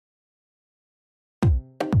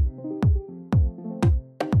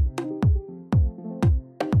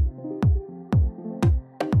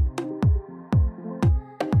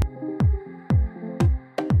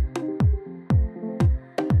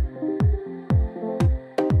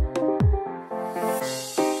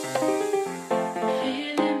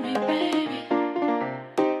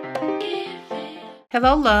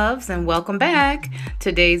Hello loves and welcome back.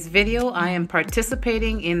 Today's video I am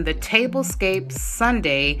participating in the Tablescape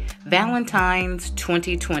Sunday Valentine's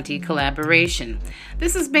 2020 collaboration.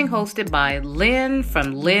 This is being hosted by Lynn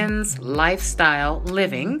from Lynn's Lifestyle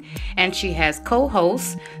Living, and she has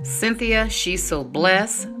co-hosts Cynthia She's So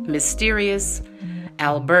Blessed, Mysterious,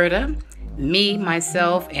 Alberta, me,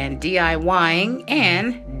 myself, and DIYing,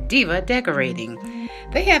 and Diva Decorating.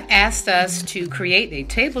 They have asked us to create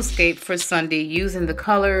a tablescape for Sunday using the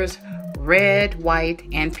colors red, white,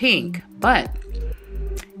 and pink, but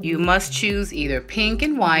you must choose either pink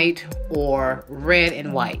and white or red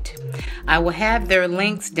and white. I will have their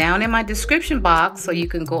links down in my description box so you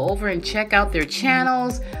can go over and check out their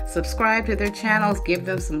channels, subscribe to their channels, give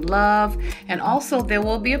them some love, and also there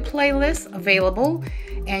will be a playlist available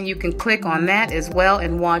and you can click on that as well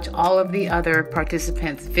and watch all of the other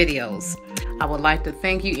participants' videos. I would like to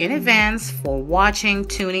thank you in advance for watching,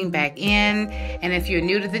 tuning back in, and if you're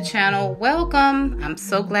new to the channel, welcome. I'm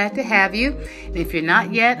so glad to have you. And if you're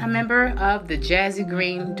not yet a member of the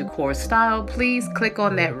Jazigreen Decor Style, please click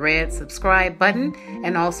on that red subscribe button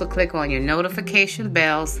and also click on your notification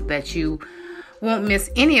bell so that you won't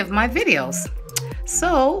miss any of my videos.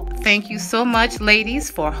 So thank you so much,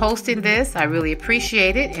 ladies, for hosting this. I really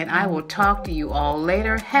appreciate it, and I will talk to you all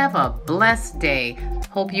later. Have a blessed day.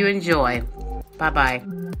 Hope you enjoy.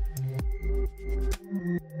 Bye-bye.